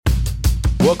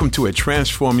Welcome to A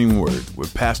Transforming Word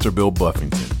with Pastor Bill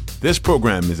Buffington. This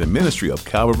program is a ministry of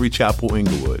Calvary Chapel,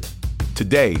 Inglewood.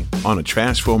 Today on A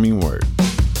Transforming Word.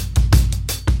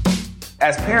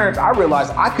 As parents, I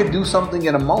realized I could do something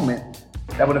in a moment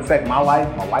that would affect my life,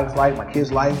 my wife's life, my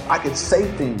kids' life. I could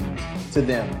say things to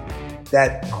them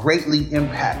that greatly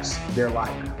impacts their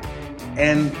life.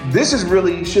 And this is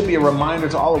really should be a reminder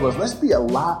to all of us. Let's be a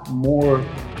lot more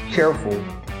careful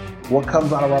what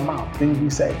comes out of our mouth, things we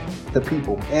say to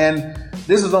people. And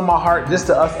this is on my heart just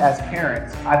to us as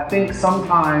parents. I think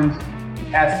sometimes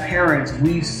as parents,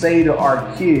 we say to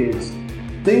our kids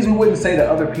things we wouldn't say to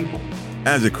other people.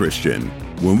 As a Christian,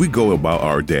 when we go about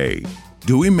our day,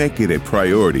 do we make it a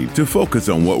priority to focus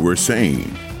on what we're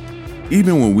saying?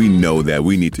 Even when we know that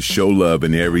we need to show love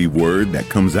in every word that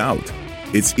comes out,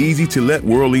 it's easy to let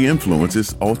worldly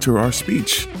influences alter our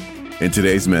speech. In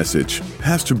today's message,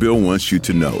 Pastor Bill wants you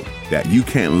to know that you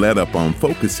can't let up on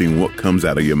focusing what comes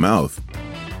out of your mouth.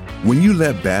 When you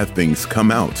let bad things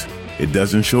come out, it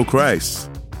doesn't show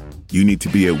Christ. You need to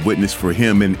be a witness for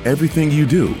Him in everything you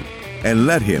do and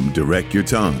let Him direct your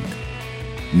tongue.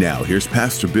 Now, here's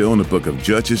Pastor Bill in the book of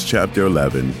Judges chapter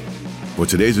 11 for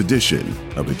today's edition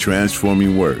of The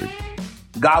Transforming Word.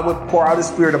 God would pour out His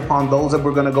Spirit upon those that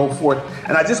were going to go forth.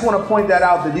 And I just want to point that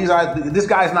out, that this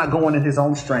guy is not going in his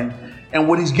own strength. And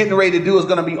what he's getting ready to do is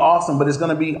going to be awesome, but it's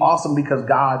going to be awesome because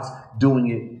God's doing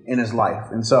it in his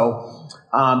life. And so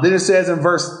then it says in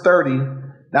verse 30,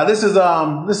 now this is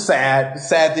this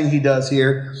sad thing he does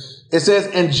here. It says,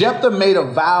 and Jephthah made a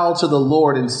vow to the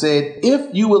Lord and said,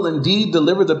 if you will indeed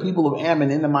deliver the people of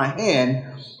Ammon into my hand,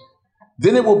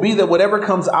 then it will be that whatever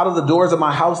comes out of the doors of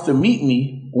my house to meet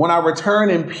me, when I return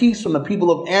in peace from the people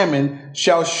of Ammon,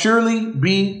 shall surely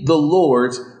be the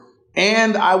Lord's,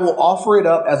 and I will offer it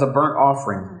up as a burnt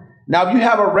offering. Now, if you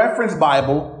have a reference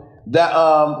Bible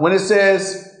that when it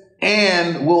says,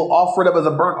 and we'll offer it up as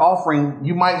a burnt offering,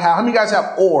 you might have, how many guys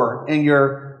have or in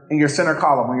your center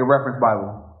column on your reference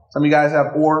Bible? Some of you guys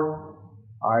have or?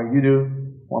 All right, you do.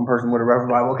 One person with a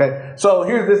reference Bible. Okay. So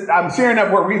here's this. I'm sharing that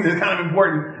for a reason. It's kind of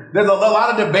important. There's a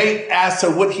lot of debate as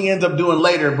to what he ends up doing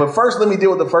later. But first, let me deal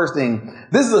with the first thing.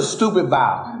 This is a stupid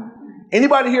vow.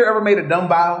 Anybody here ever made a dumb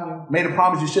vow? Made a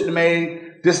promise you shouldn't have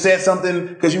made? Just said something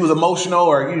because you was emotional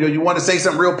or you want to say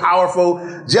something real powerful.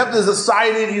 Jephthah's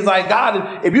excited. He's like,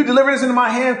 God, if you deliver this into my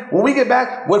hand, when we get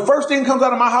back, what first thing comes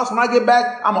out of my house when I get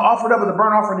back, I'm going to offer it up as a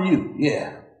burnt offering to you.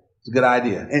 Yeah, it's a good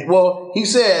idea. And, well, he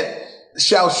said,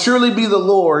 shall surely be the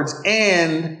Lord's,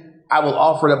 and I will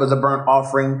offer it up as a burnt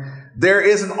offering. There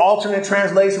is an alternate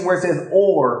translation where it says,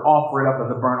 or offer it up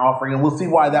as a burnt offering. And we'll see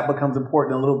why that becomes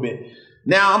important in a little bit.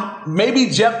 Now, maybe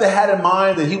Jephthah had in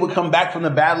mind that he would come back from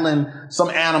the battle and some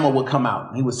animal would come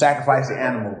out. He would sacrifice the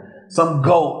animal, some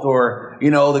goat or,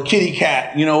 the kitty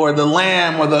cat, or the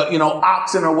lamb or the,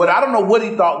 oxen or what. I don't know what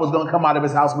he thought was going to come out of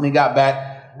his house when he got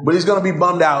back, but he's going to be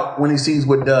bummed out when he sees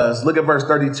what does. Look at verse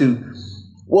 32.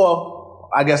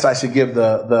 Well, I guess I should give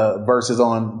the verses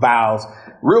on vows.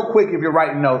 Real quick, if you're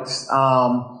writing notes,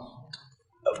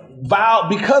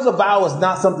 because a vow is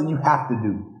not something you have to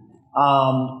do.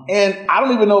 And I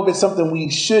don't even know if it's something we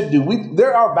should do.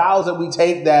 There are vows that we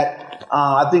take that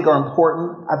I think are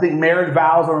important. I think marriage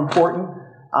vows are important.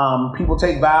 People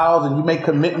take vows and you make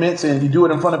commitments and you do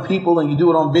it in front of people and you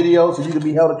do it on video so you can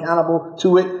be held accountable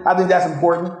to it. I think that's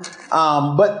important.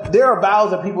 But there are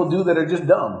vows that people do that are just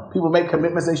dumb. People make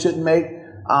commitments they shouldn't make.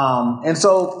 And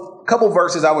so a couple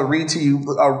verses I would read to you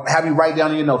or have you write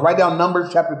down in your notes. Write down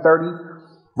Numbers chapter 30,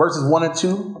 verses 1 and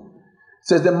 2. It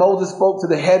says that Moses spoke to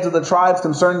the heads of the tribes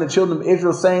concerning the children of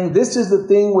Israel, saying, this is the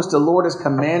thing which the Lord has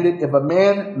commanded. If a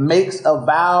man makes a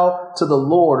vow to the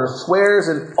Lord or swears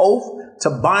an oath to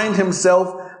bind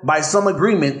himself by some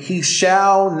agreement, he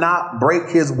shall not break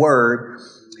his word.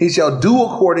 He shall do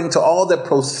according to all that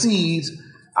proceeds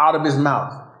out of his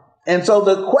mouth. And so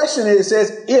the question is, it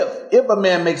says, if a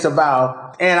man makes a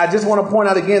vow, and I just want to point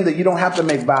out again that you don't have to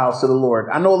make vows to the Lord.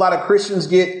 I know a lot of Christians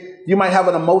you might have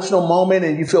an emotional moment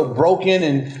and you feel broken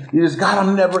and you just,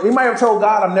 you might have told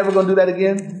God, I'm never going to do that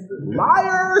again.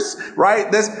 Liars, right?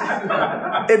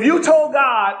 If you told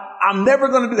God, I'm never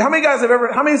going to do, how many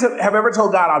have ever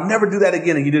told God, I'll never do that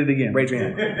again, and you did it again? Raise your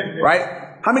hand,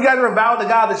 right? How many guys ever vowed to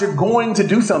God that you're going to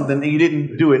do something and you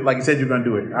didn't do it like you said you're going to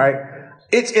do it, all right?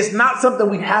 It's not something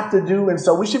we have to do, and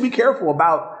so we should be careful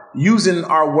about using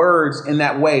our words in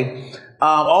that way.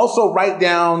 Also write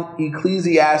down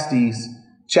Ecclesiastes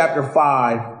chapter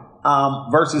 5,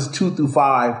 verses 2 through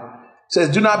 5. It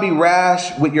says, do not be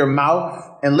rash with your mouth,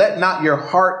 and let not your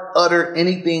heart utter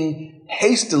anything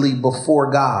hastily before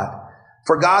God.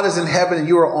 For God is in heaven and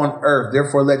you are on earth.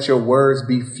 Therefore, let your words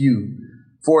be few.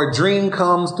 For a dream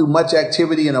comes through much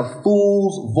activity, and a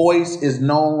fool's voice is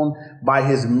known by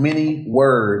his many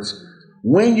words.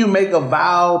 When you make a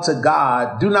vow to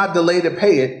God, do not delay to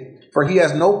pay it, for he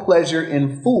has no pleasure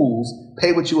in fools.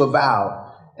 Pay what you have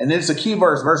vowed. And then it's a key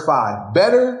verse, verse 5.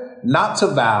 Better not to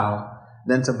vow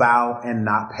than to vow and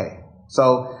not pay.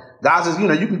 So God says, you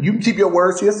can keep your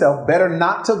words to yourself. Better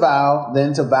not to vow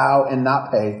than to vow and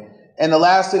not pay. And the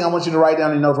last thing I want you to write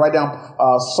down in notes, write down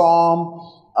Psalm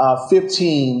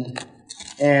 15,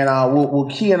 and we'll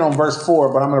key in on verse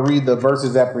 4, but I'm going to read the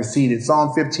verses that preceded.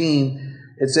 Psalm 15,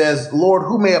 it says, Lord,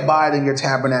 who may abide in your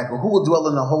tabernacle? Who will dwell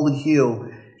in the holy hill?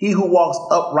 He who walks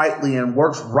uprightly and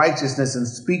works righteousness and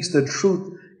speaks the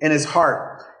truth in his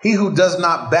heart. He who does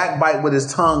not backbite with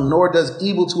his tongue, nor does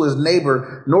evil to his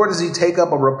neighbor, nor does he take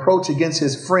up a reproach against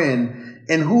his friend,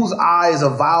 in whose eyes a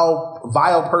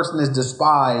vile person is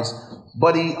despised,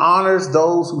 but he honors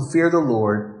those who fear the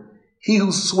Lord. He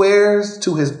who swears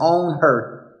to his own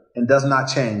hurt and does not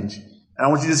change. And I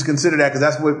want you to just consider that, because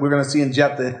that's what we're going to see in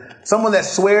Jephthah. Someone that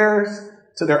swears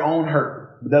to their own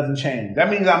hurt but doesn't change. That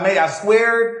means I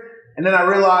swear, and then I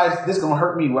realized this is going to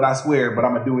hurt me what I swear, but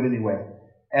I'm going to do it anyway.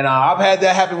 And I've had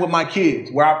that happen with my kids,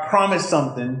 where I promised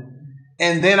something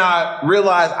and then I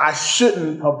realized I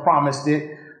shouldn't have promised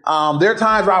it. There are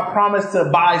times where I promise to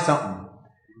buy something,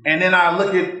 and then I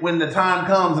look at when the time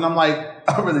comes and I'm like,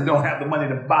 I really don't have the money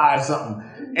to buy something.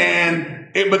 And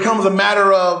it becomes a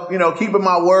matter of, keeping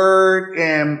my word.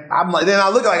 And I'm like, then I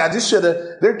look like I just should have,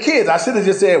 they're kids. I should have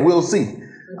just said, we'll see.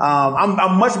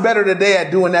 I'm much better today at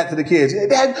doing that to the kids.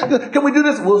 Dad, can we do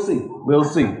this? We'll see. We'll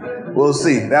see. We'll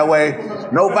see. That way,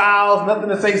 no vows, nothing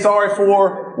to say sorry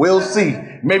for. We'll see.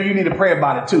 Maybe you need to pray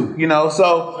about it too,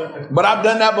 So, but I've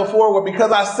done that before, where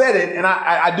because I said it, and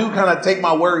I do kind of take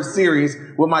my word serious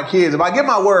with my kids. If I give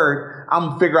my word, I'm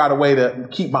going to figure out a way to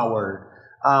keep my word.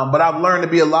 But I've learned to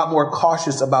be a lot more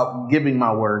cautious about giving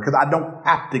my word, because I don't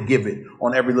have to give it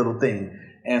on every little thing.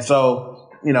 And so,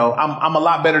 I'm a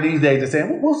lot better these days at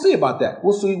saying, we'll see about that.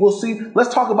 We'll see.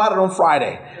 Let's talk about it on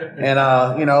Friday. And,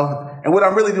 and what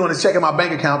I'm really doing is checking my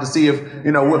bank account to see if,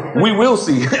 we will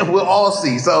see. We'll all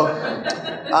see. So,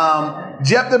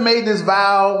 Jephthah made this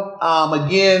vow,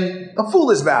 again, a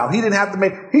foolish vow. He didn't have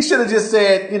to he should have just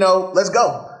said, let's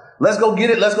go. Let's go get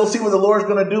it. Let's go see what the Lord's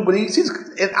going to do. But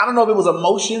I don't know if it was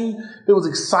emotion, if it was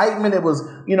excitement, it was,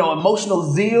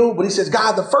 emotional zeal. But he says,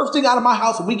 God, the first thing out of my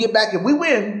house, when we get back, if we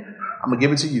win, I'm going to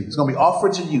give it to you. It's going to be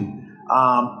offered to you.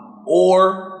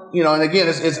 And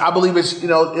again, I believe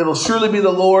it'll surely be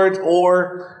the Lord's,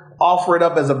 or offer it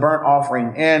up as a burnt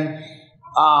offering. And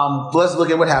let's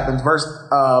look at what happens. Verse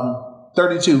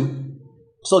 32.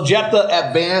 So Jephthah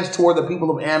advanced toward the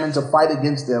people of Ammon to fight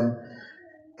against them,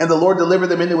 and the Lord delivered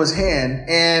them into his hand,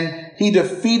 and he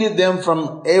defeated them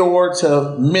from Aor to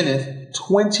Minnith,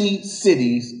 20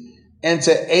 cities, and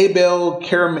to Abel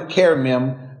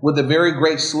Keramim with a very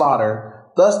great slaughter.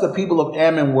 Thus the people of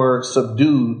Ammon were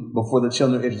subdued before the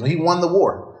children of Israel. He won the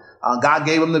war. God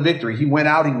gave him the victory. He went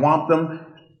out, he whomped them.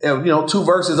 2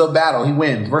 verses of battle, he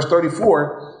wins. Verse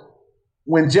 34,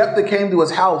 when Jephthah came to his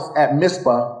house at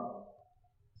Mizpah,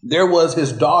 there was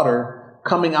his daughter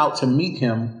coming out to meet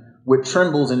him with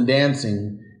trembles and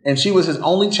dancing, and she was his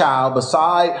only child.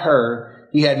 Beside her,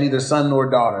 he had neither son nor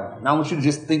daughter. Now I want you to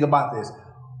just think about this.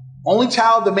 Only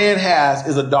child the man has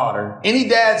is a daughter. Any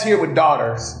dads here with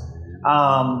daughters,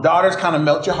 daughters kind of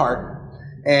melt your heart,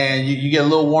 and you get a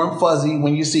little warm fuzzy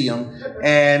when you see them,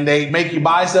 and they make you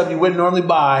buy stuff you wouldn't normally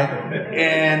buy.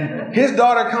 And his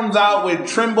daughter comes out with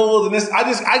trembles, and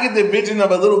I get the vision of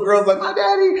a little girl's like, my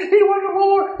daddy, he won the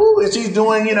war. Ooh, and she's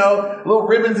doing, little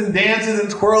ribbons and dances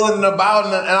and twirling and about,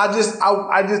 and I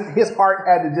just his heart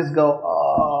had to just go,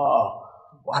 oh,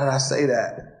 why did I say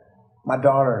that? My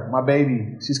daughter, my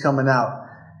baby, she's coming out.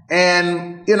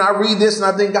 And, I read this and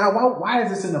I think, God, why is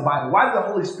this in the Bible? Why did the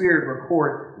Holy Spirit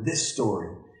record this story?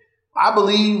 I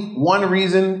believe one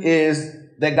reason is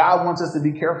that God wants us to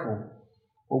be careful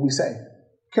what we say.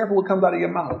 Careful what comes out of your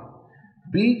mouth.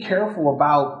 Be careful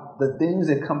about the things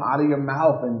that come out of your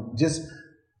mouth, and just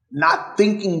not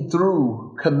thinking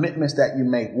through commitments that you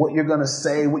make, what you're going to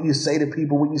say, what you say to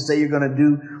people, what you say you're going to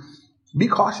do. Be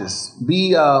cautious.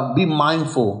 Be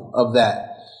mindful of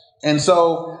that. And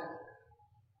so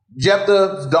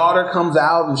Jephthah's daughter comes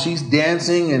out, and she's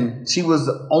dancing, and she was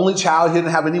the only child. He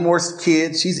didn't have any more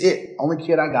kids. She's it. Only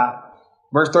kid I got.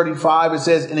 Verse 35, it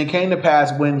says, and it came to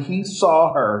pass when he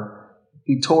saw her,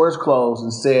 he tore his clothes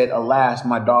and said, alas,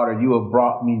 my daughter, you have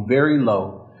brought me very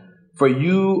low. For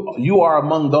you are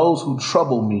among those who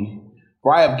trouble me.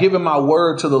 For I have given my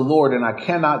word to the Lord, and I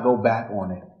cannot go back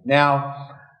on it. Now,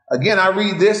 again, I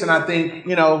read this and I think,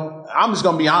 I'm just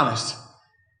going to be honest.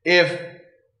 If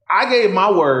I gave my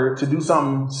word to do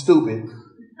something stupid,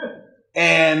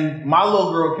 and my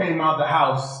little girl came out the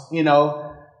house, you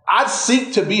know, I'd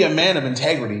seek to be a man of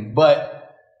integrity,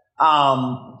 but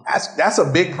that's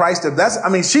a big price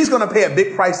she's going to pay a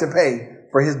big price to pay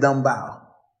for his dumb vow,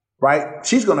 right?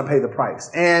 She's going to pay the price.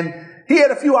 And he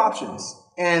had a few options,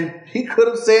 and he could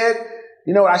have said,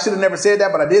 you know, I should have never said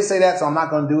that, but I did say that, so I'm not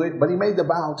going to do it. But he made the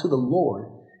vow to the Lord,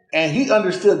 and he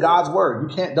understood God's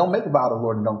word. Don't make a vow to the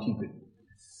Lord and don't keep it.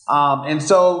 And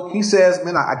so he says,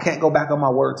 man, I can't go back on my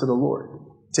word to the Lord.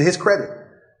 To his credit,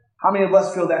 how many of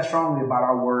us feel that strongly about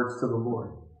our words to the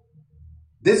Lord?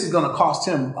 This is going to cost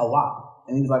him a lot.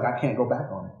 And he's like, I can't go back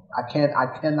on it. I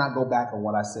cannot go back on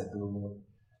what I said to the Lord.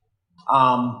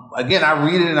 Again, I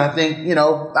read it and I think, you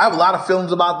know, I have a lot of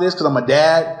feelings about this because I'm a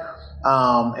dad.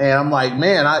 And I'm like,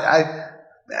 man,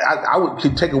 I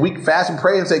would take a week fast and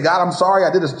pray and say, God, I'm sorry.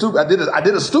 I did a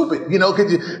stupid, you know, could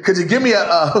you give me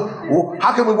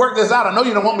how can we work this out? I know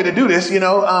you don't want me to do this, you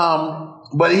know?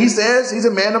 But he says he's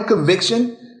a man of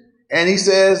conviction, and he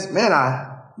says, man,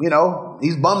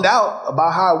 he's bummed out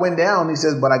about how it went down. He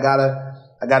says, but I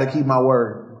gotta keep my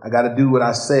word. I gotta do what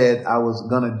I said I was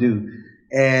gonna do.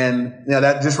 And, you know,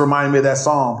 that just reminded me of that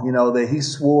psalm, you know, that he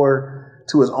swore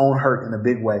to his own hurt in a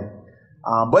big way.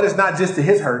 But it's not just to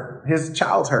his hurt, his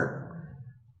child's hurt.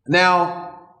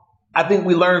 Now, I think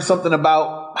we learned something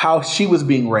about how she was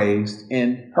being raised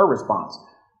in her response.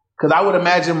 Because I would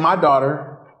imagine my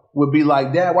daughter would be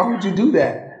like, Dad, why would you do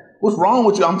that? What's wrong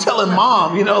with you? I'm telling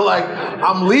Mom, you know, like,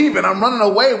 I'm leaving, I'm running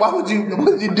away. Why would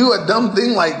you do a dumb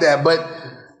thing like that? But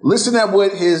listen at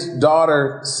what his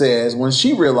daughter says when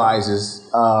she realizes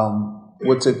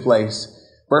what took place.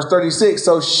 Verse 36,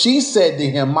 so she said to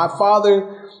him, my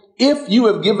father, if you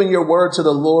have given your word to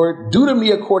the Lord, do to me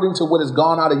according to what has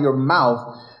gone out of your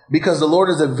mouth, because the Lord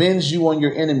has avenged you on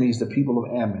your enemies, the people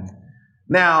of Ammon.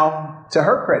 Now, to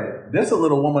her credit, this is a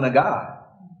little woman of God.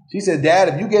 She said, Dad,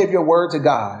 if you gave your word to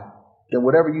God, then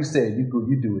whatever you said, you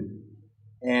do it.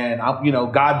 And,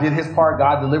 God did his part.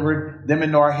 God delivered them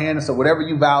into our hands. So whatever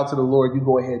you vow to the Lord, you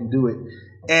go ahead and do it.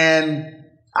 And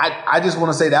I just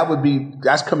want to say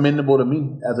that's commendable to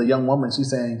me as a young woman. She's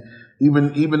saying,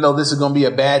 even though this is going to be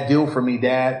a bad deal for me,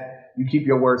 Dad, you keep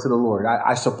your word to the Lord.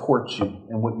 I support you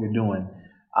in what you're doing.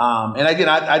 And again,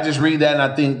 I just read that and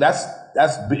I think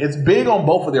it's big on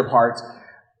both of their parts.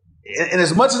 And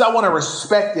as much as I want to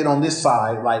respect it on this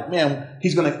side, like, man,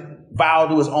 he's going to vow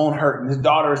to his own hurt. And his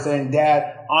daughter is saying,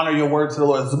 Dad, honor your word to the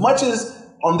Lord. As much as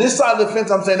on this side of the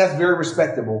fence, I'm saying that's very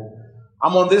respectable.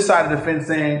 I'm on this side of the fence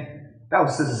saying that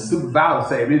was such a stupid vow to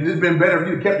say. I mean, it'd been better if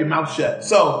you kept your mouth shut.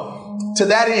 So to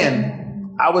that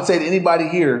end, I would say to anybody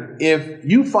here, if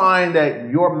you find that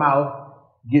your mouth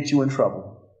gets you in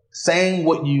trouble, saying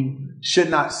what you should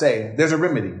not say, there's a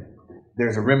remedy.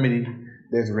 There's a remedy.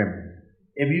 There's a remedy.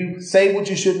 If you say what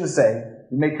you shouldn't say,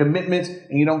 you make commitments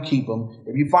and you don't keep them.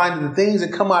 If you find that the things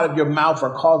that come out of your mouth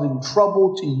are causing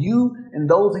trouble to you and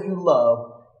those that you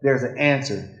love, there's an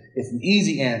answer. It's an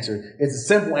easy answer. It's a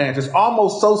simple answer. It's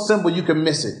almost so simple you can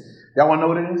miss it. Y'all want to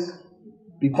know what it is?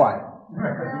 Be quiet.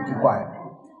 Be quiet.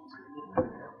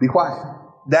 Be quiet.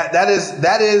 That is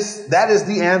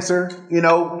the answer. You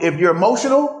know, if you're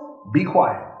emotional, be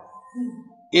quiet.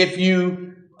 If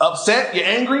you upset, you're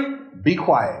angry, be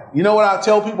quiet. You know what I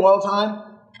tell people all the time?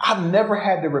 I've never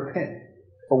had to repent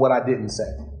for what I didn't say.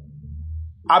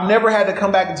 I've never had to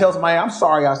come back and tell somebody, I'm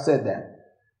sorry I said that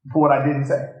for what I didn't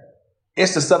say.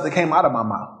 It's the stuff that came out of my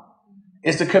mouth.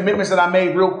 It's the commitments that I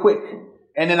made real quick.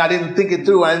 And then I didn't think it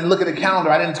through. I didn't look at the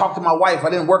calendar. I didn't talk to my wife. I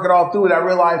didn't work it all through. And I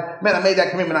realized, man, I made that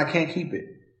commitment. I can't keep it.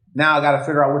 Now I got to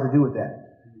figure out what to do with that.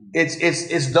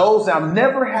 It's those that I've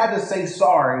never had to say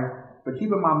sorry for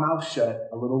keeping my mouth shut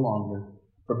a little longer,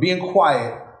 for being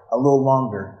quiet a little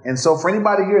longer. And so for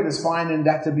anybody here that's finding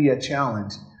that to be a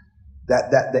challenge,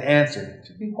 that the answer,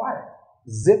 just be quiet.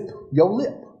 Zip your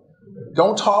lip.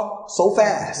 Don't talk so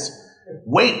fast.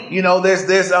 Wait, there's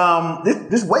this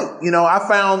wait. I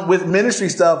found with ministry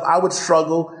stuff, I would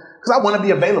struggle because I want to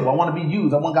be available. I want to be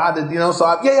used. I want God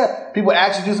to, people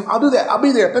ask you to do something. I'll do that. I'll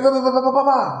be there.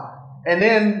 And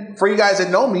then for you guys that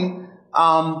know me,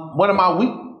 one of my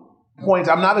weak points,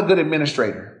 I'm not a good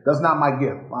administrator. That's not my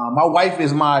gift. My wife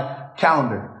is my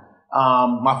calendar.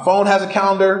 My phone has a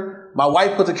calendar. My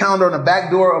wife puts a calendar on the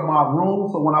back door of my room.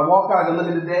 So when I walk out, I can look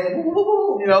at the day,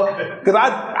 because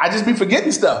I just be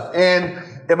forgetting stuff. And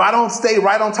if I don't stay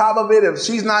right on top of it, if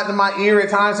she's not in my ear at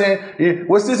times saying,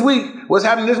 what's this week? What's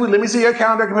happening this week? Let me see your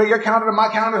calendar. Compare your calendar to my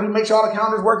calendar. Make sure all the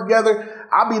calendars work together.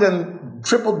 I'll be done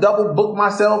triple, double book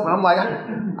myself. And I'm like,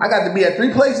 I got to be at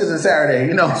 3 places on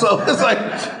Saturday, so it's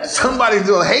like somebody's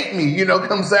going to hate me,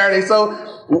 come Saturday. So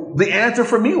the answer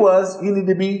for me was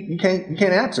you can't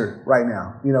answer right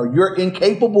now. You're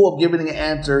incapable of giving an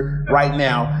answer right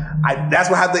now. That's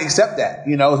why I have to accept that.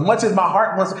 As much as my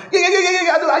heart wants, I was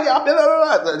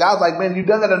like, man, you've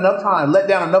done that enough times, let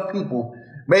down enough people,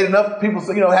 made enough people,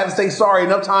 had to say sorry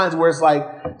enough times where it's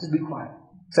like, just be quiet.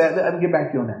 Say, let me get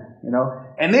back to you on that,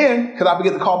 And then, because I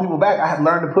forget to call people back, I had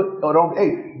learned to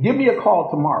hey, give me a call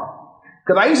tomorrow.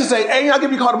 Because I used to say, hey, I'll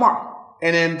give you a call tomorrow.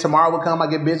 And then tomorrow will come, I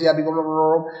get busy, I'll be going,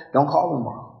 don't call him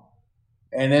tomorrow.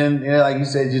 And then, like you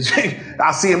said, just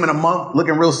I'll see him in a month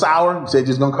looking real sour. Said,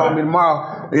 just gonna call me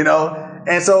tomorrow,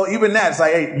 And so even that, it's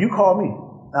like, hey, you call me.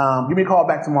 Give me a call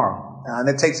back tomorrow. And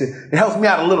it helps me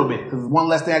out a little bit, because one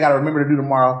less thing I got to remember to do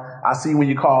tomorrow. I'll see you when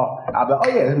you call. I'll be like, oh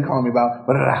yeah, that's what you're calling me about,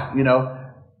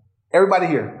 Everybody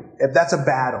here, if that's a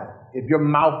battle, if your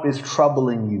mouth is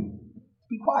troubling you,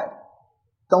 be quiet.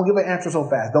 Don't give an answer so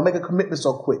fast. Don't make a commitment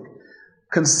so quick.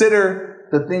 Consider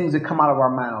the things that come out of our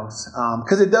mouths,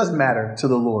 because it does matter to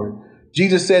the Lord.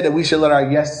 Jesus said that we should let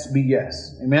our yes be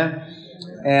yes. Amen?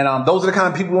 And those are the kind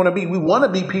of people we want to be. We want to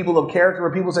be people of character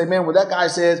where people say, man, what that guy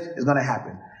says is going to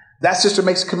happen. That sister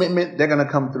makes a commitment, they're going to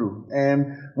come through.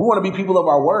 And we want to be people of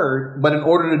our word, but in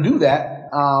order to do that,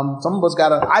 some of us got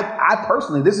to, I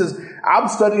personally, I'm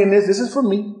studying this. This is for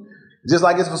me, just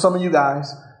like it's for some of you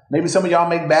guys. Maybe some of y'all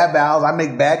make bad vows. I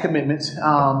make bad commitments,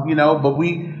 but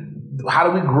how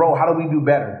do we grow? How do we do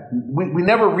better? We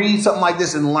never read something like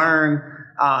this and learn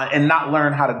and not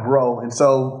learn how to grow. And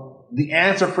so the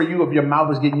answer for you, if your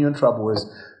mouth is getting you in trouble, is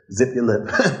zip your lip.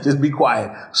 Just be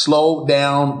quiet. Slow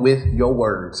down with your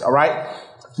words. All right.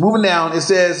 Moving down, it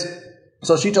says,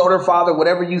 so she told her father,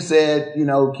 whatever you said,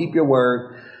 keep your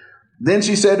word. Then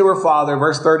she said to her father,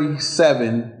 verse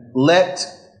 37, let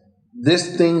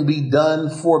this thing be done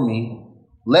for me.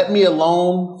 Let me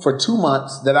alone for 2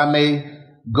 months, that I may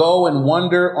go and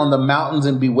wander on the mountains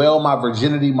and bewail my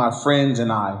virginity, my friends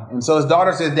and I. And so his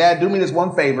daughter says, Dad, do me this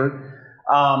one favor.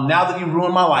 Now that you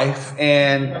ruined my life.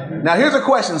 And now here's a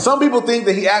question. Some people think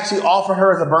that he actually offered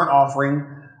her as a burnt offering.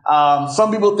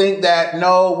 Some people think that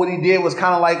no, what he did was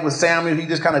kind of like with Samuel. He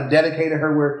just kind of dedicated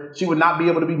her where she would not be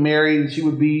able to be married. She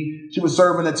would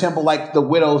serve in the temple like the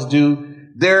widows do.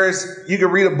 You can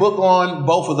read a book on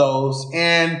both of those.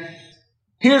 And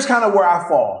here's kind of where I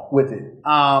fall with it.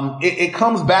 It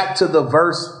comes back to the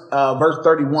verse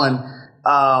 31.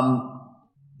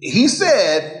 He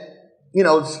said,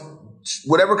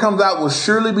 whatever comes out will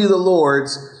surely be the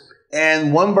Lord's.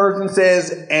 And one version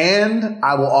says, and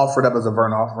I will offer it up as a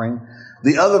burnt offering.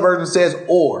 The other version says,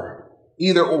 or,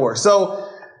 either or. So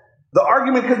the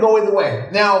argument could go either way.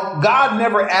 Now, God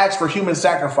never asks for human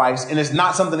sacrifice, and it's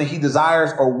not something that he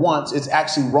desires or wants. It's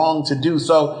actually wrong to do.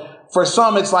 So for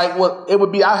some, it's like, well,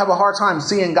 I have a hard time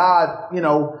seeing God,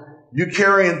 you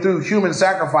carrying through human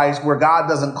sacrifice where God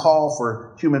doesn't call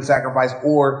for human sacrifice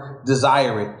or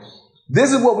desire it.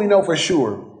 This is what we know for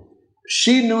sure.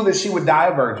 She knew that she would die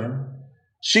a virgin.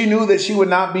 She knew that she would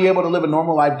not be able to live a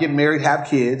normal life, get married, have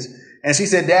kids. And she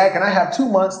said, Dad, can I have 2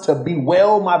 months to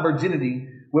bewail my virginity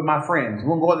with my friends? We're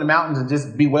going to go in the mountains and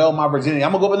just bewail my virginity.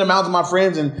 I'm going to go up in the mountains with my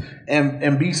friends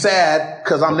and be sad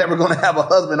because I'm never going to have a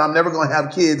husband. I'm never going to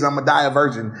have kids. I'm going to die a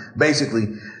virgin,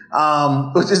 basically.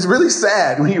 Which is really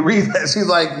sad when you read that. She's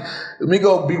like, let me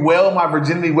go bewail my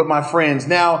virginity with my friends.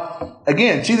 Now,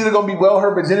 again, she's either going to bewail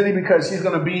her virginity because she's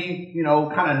going to be,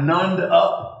 kind of nunned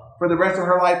up for the rest of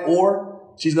her life,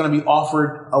 or she's going to be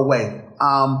offered away.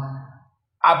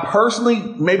 I personally,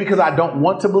 maybe because I don't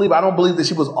want to believe, I don't believe that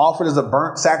she was offered as a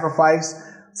burnt sacrifice.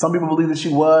 Some people believe that she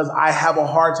was. I have a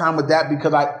hard time with that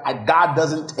because God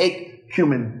doesn't take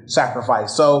human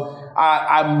sacrifice. So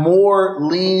I more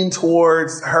lean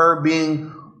towards her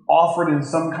being offered in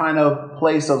some kind of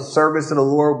place of service to the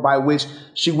Lord by which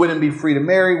she wouldn't be free to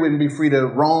marry, wouldn't be free to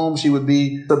roam. She would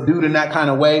be subdued in that kind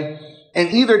of way. In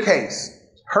either case,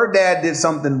 her dad did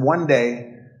something one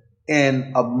day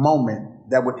in a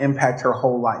moment that would impact her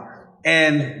whole life.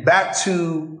 And back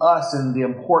to us and the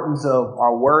importance of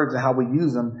our words and how we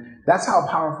use them, that's how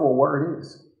powerful a word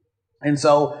is. And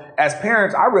so as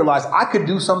parents, I realized I could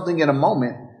do something in a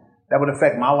moment that would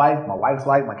affect my life, my wife's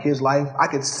life, my kids' life. I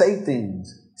could say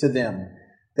things to them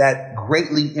that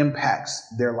greatly impacts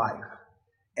their life.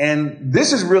 And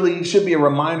this should be a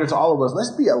reminder to all of us.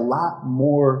 Let's be a lot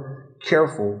more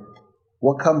careful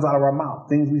what comes out of our mouth,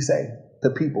 things we say to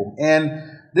people.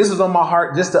 And this is on my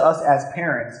heart just to us as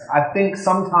parents. I think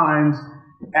sometimes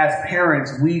as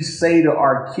parents, we say to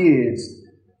our kids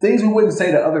things we wouldn't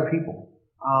say to other people.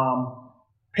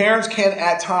 Parents can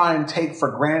at times take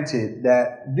for granted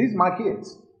that these are my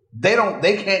kids.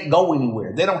 They can't go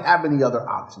anywhere. They don't have any other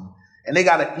option. And they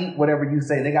got to eat whatever you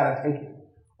say. They got to take it.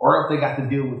 Or if they got to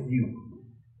deal with you.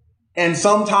 And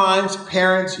sometimes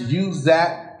parents use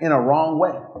that in a wrong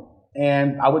way.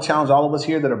 And I would challenge all of us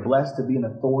here that are blessed to be an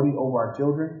authority over our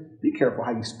children. Be careful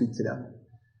how you speak to them.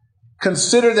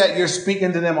 Consider that you're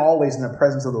speaking to them always in the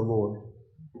presence of the Lord.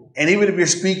 And even if you're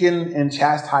speaking in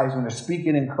chastisement or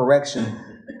speaking in correction,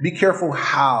 be careful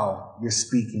how you're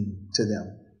speaking to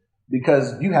them.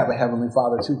 Because you have a heavenly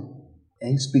Father too.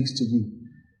 And he speaks to you.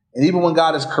 And even when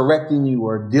God is correcting you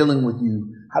or dealing with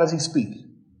you, how does he speak?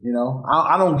 You know,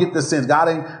 I don't get the sense. God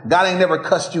ain't never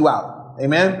cussed you out.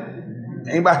 Amen.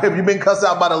 Anybody, if you've been cussed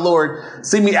out by the Lord,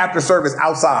 see me after service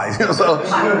outside.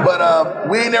 But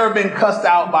we ain't never been cussed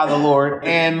out by the Lord.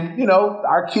 And, you know,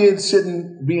 our kids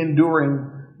shouldn't be enduring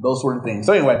those sort of things.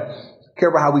 So anyway,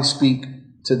 careful how we speak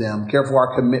to them. Careful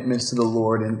our commitments to the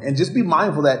Lord. And just be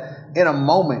mindful that in a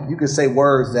moment you can say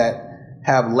words that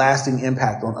have lasting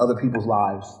impact on other people's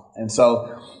lives. And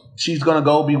so she's going to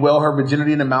go bewail her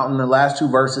virginity in the mountain. The last two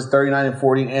verses, 39 and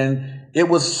 40. And it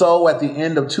was so at the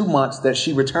end of 2 months that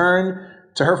she returned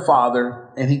to her father,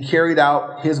 and he carried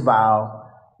out his vow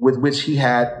with which he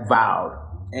had vowed.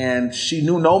 And she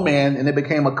knew no man, and it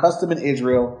became a custom in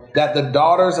Israel that the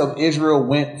daughters of Israel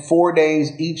went 4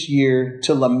 days each year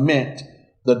to lament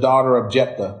the daughter of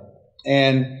Jephthah.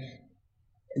 And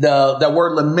the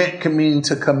word lament can mean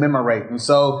to commemorate. And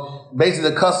so basically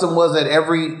the custom was that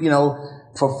every,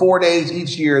 for 4 days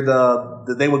each year,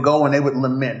 they would go and they would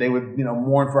lament. They would,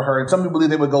 mourn for her. And some people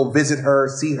believe they would go visit her,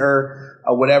 see her,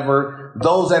 or whatever.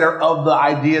 Those that are of the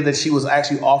idea that she was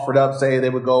actually offered up, say they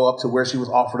would go up to where she was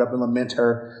offered up and lament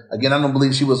her. Again, I don't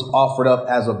believe she was offered up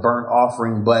as a burnt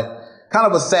offering, but kind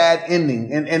of a sad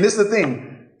ending. And this is the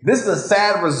thing. This is a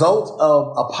sad result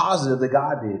of a positive that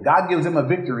God did. God gives him a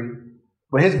victory,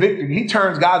 but his victory, he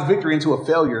turns God's victory into a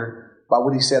failure by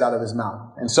what he said out of his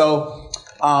mouth. And so,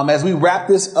 as we wrap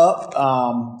this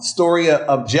up, story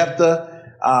of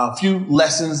Jephthah, a few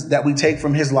lessons that we take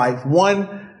from his life.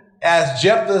 One, as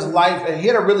Jephthah's life, he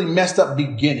had a really messed up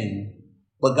beginning,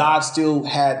 but God still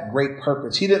had great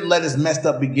purpose. He didn't let his messed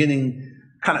up beginning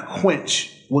kind of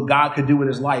quench what God could do with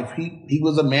his life. He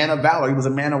was a man of valor. He was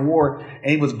a man of war, and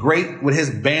he was great with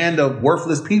his band of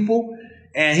worthless people.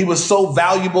 And he was so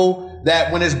valuable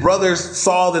that when his brothers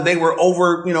saw that they were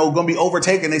going to be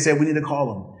overtaken, they said, we need to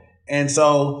call him. And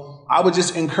so I would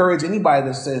just encourage anybody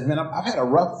that says, man, I've had a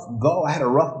rough go. I had a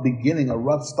rough beginning, a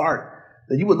rough start,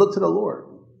 that you would look to the Lord.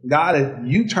 God,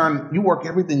 you work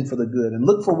everything for the good, and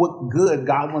look for what good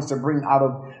God wants to bring out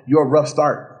of your rough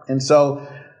start. And so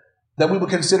that we would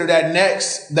consider that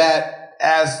next, that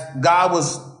as God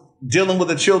was dealing with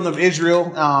the children of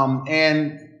Israel,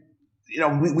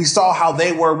 we saw how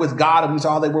they were with God, and we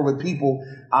saw how they were with people.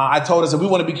 I told us that we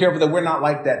want to be careful that we're not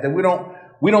like that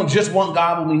we don't just want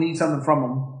God when we need something from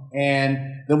him,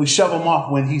 and then we shove him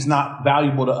off when he's not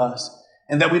valuable to us.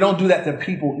 And that we don't do that to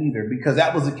people either, because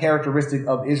that was a characteristic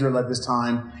of Israel at this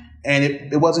time. And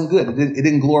it wasn't good. It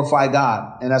didn't glorify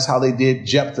God. And that's how they did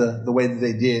Jephthah the way that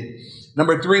they did.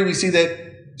 Number 3, we see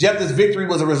that Jephthah's victory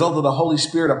was a result of the Holy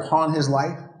Spirit upon his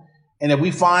life. And if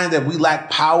we find that we lack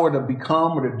power to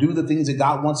become or to do the things that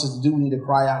God wants us to do, we need to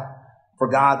cry out for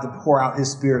God to pour out his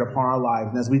Spirit upon our lives.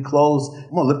 And as we close,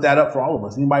 I'm going to lift that up for all of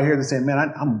us. Anybody here that's saying, man,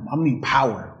 I need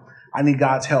power. I need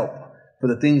God's help for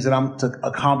the things that I'm to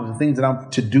accomplish, the things that I'm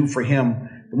to do for him.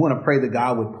 We want to pray that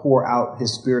God would pour out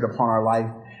his Spirit upon our life.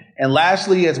 And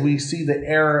lastly, as we see the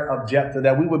error of Jephthah,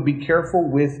 that we would be careful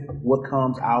with what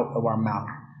comes out of our mouth.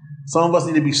 Some of us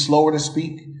need to be slower to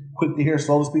speak, quick to hear,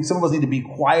 slow to speak. Some of us need to be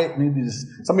quiet.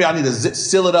 Some of y'all need to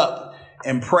seal it up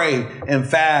and pray and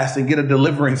fast and get a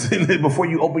deliverance before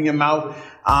you open your mouth.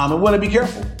 And we want to be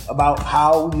careful about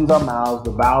how we use our mouths,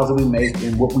 the vows that we make,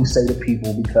 and what we say to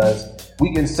people, because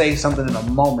we can say something in a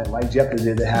moment like Jephthah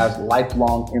did that has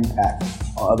lifelong impact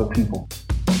on other people.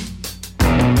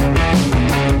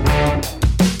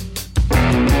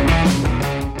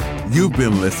 You've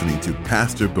been listening to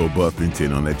Pastor Bill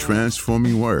Buffington on the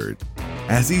Transforming Word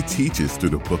as he teaches through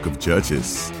the book of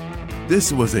Judges.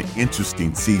 This was an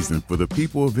interesting season for the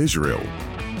people of Israel,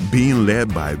 being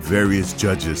led by various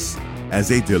judges as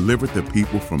they delivered the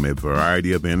people from a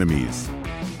variety of enemies.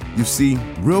 You see,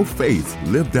 real faith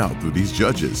lived out through these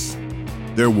judges.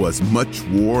 There was much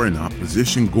war and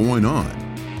opposition going on,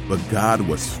 but God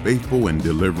was faithful in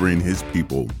delivering his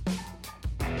people.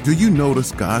 Do you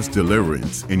notice God's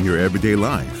deliverance in your everyday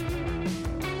life?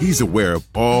 He's aware of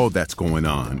all that's going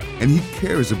on, and he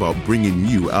cares about bringing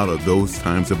you out of those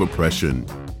times of oppression.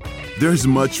 There's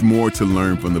much more to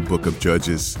learn from the book of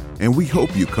Judges, and we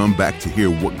hope you come back to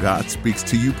hear what God speaks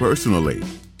to you personally.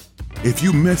 If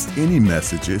you missed any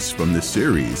messages from this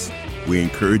series, we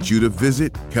encourage you to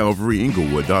visit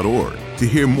CalvaryInglewood.org to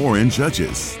hear more in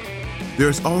Judges.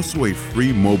 There's also a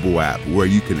free mobile app where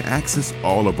you can access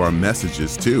all of our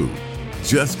messages too.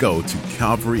 Just go to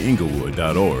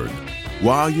calvaryinglewood.org.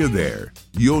 While you're there,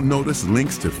 you'll notice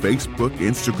links to Facebook,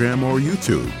 Instagram, or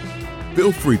YouTube.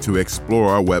 Feel free to explore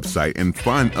our website and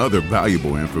find other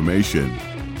valuable information.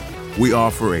 We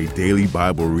offer a daily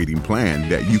Bible reading plan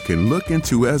that you can look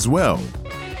into as well.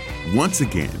 Once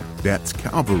again, that's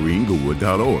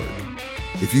calvaryinglewood.org.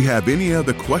 If you have any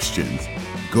other questions,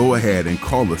 go ahead and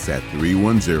call us at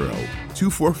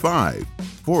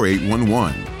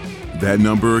 310-245-4811. That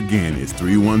number again is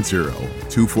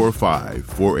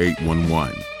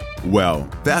 310-245-4811. Well,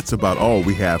 that's about all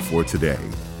we have for today.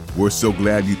 We're so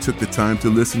glad you took the time to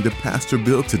listen to Pastor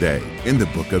Bill today in the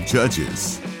book of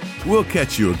Judges. We'll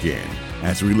catch you again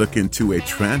as we look into a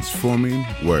transforming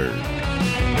word.